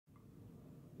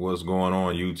What's going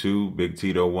on, YouTube? Big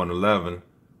Tito 111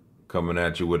 coming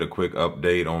at you with a quick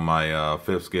update on my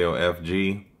fifth scale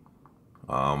FG.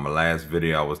 My last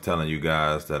video I was telling you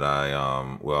guys that I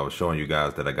was showing you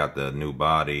guys that I got the new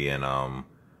body and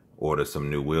ordered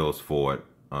some new wheels for it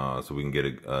so we can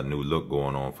get a new look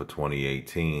going on for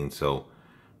 2018. So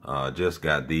just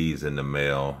got these in the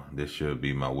mail. This should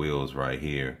be my wheels right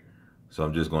here. So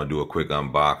I'm just going to do a quick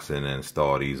unboxing and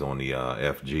install these on the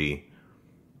FG.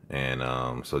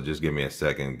 And so just give me a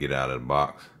second to get out of the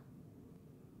box.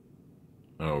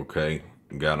 Okay,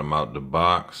 got them out the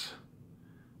box.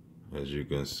 As you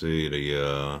can see,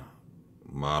 the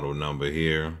model number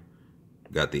here.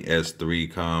 Got the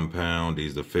S3 compound.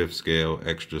 These are 5th scale,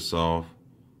 extra soft.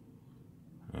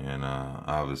 And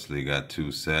obviously got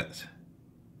 2 sets.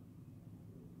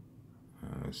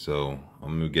 So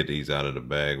I'm gonna get these out of the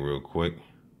bag real quick.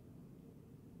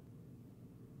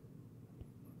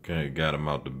 Okay, got them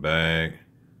out the bag.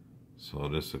 So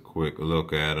just a quick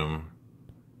look at them.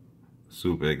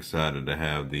 Super excited to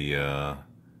have the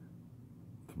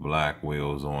black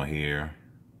wheels on here.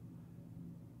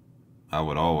 I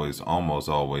would almost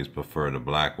always prefer the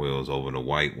black wheels over the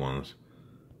white ones.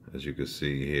 As you can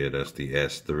see here, that's the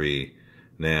S3.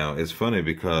 Now, it's funny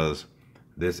because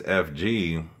this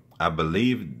FG, I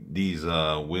believe these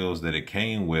wheels that it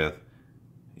came with,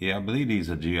 yeah, I believe these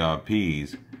are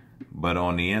GRPs. But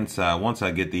on the inside, once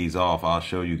I get these off, I'll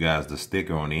show you guys the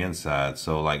sticker on the inside.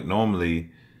 So like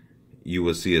normally you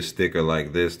will see a sticker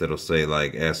like this that'll say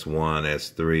like S1,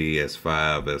 S3,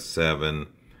 S5, S7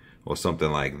 or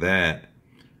something like that.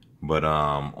 But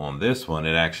on this one,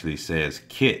 it actually says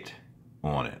kit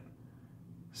on it.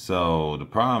 So the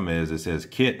problem is it says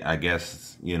kit. I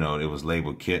guess, you know, it was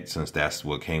labeled kit since that's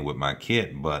what came with my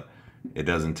kit, but it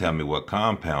doesn't tell me what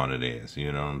compound it is.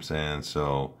 You know what I'm saying?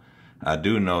 So I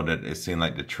do know that it seemed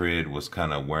like the tread was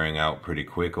kind of wearing out pretty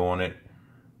quick on it.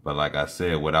 But like I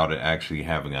said, without it actually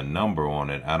having a number on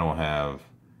it, I don't have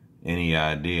any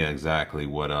idea exactly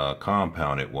what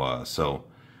compound it was. So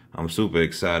I'm super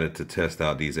excited to test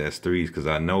out these S3s because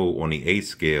I know on the 8th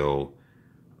scale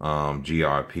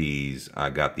GRPs, I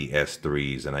got the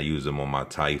S3s and I use them on my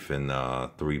Typhon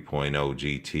 3.0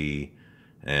 GT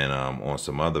and on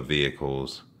some other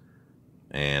vehicles.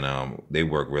 And they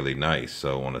work really nice.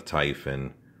 So on a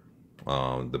Typhon,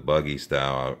 the buggy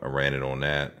style, I ran it on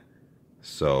that.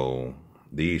 So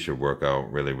these should work out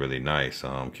really, really nice.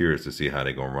 I'm curious to see how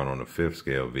they're gonna run on a 5th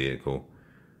scale vehicle.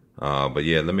 But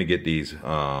yeah, let me get these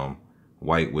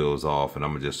white wheels off and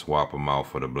I'm gonna just swap them out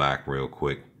for the black real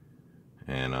quick.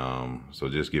 And so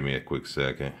just give me a quick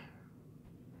second.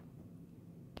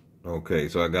 Okay,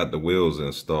 so I got the wheels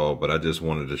installed, but I just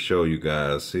wanted to show you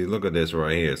guys. See, look at this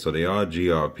right here. So they are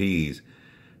GRPs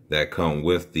that come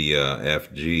with the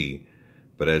FG,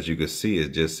 but as you can see,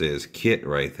 it just says kit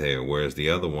right there, whereas the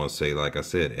other ones say, like I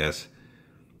said, S,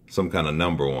 some kind of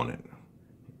number on it.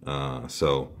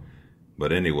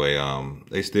 But anyway,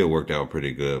 they still worked out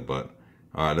pretty good. But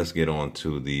all right, let's get on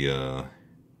to the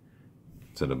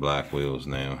black wheels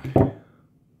now. All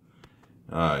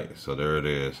right, so there it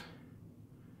is.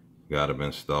 Got them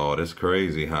installed. It's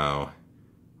crazy how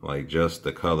like just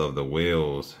the color of the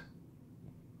wheels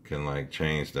can like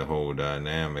change the whole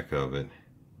dynamic of it.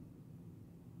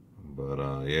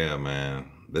 But yeah, man,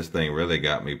 this thing really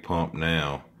got me pumped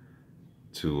now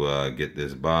to get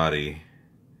this body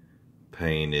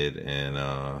painted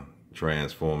and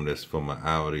transform this from an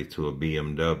Audi to a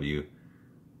BMW.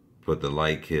 Put the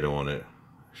light kit on it.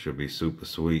 Should be super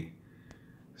sweet.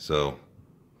 So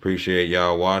appreciate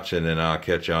y'all watching, and I'll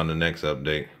catch y'all on the next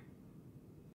update.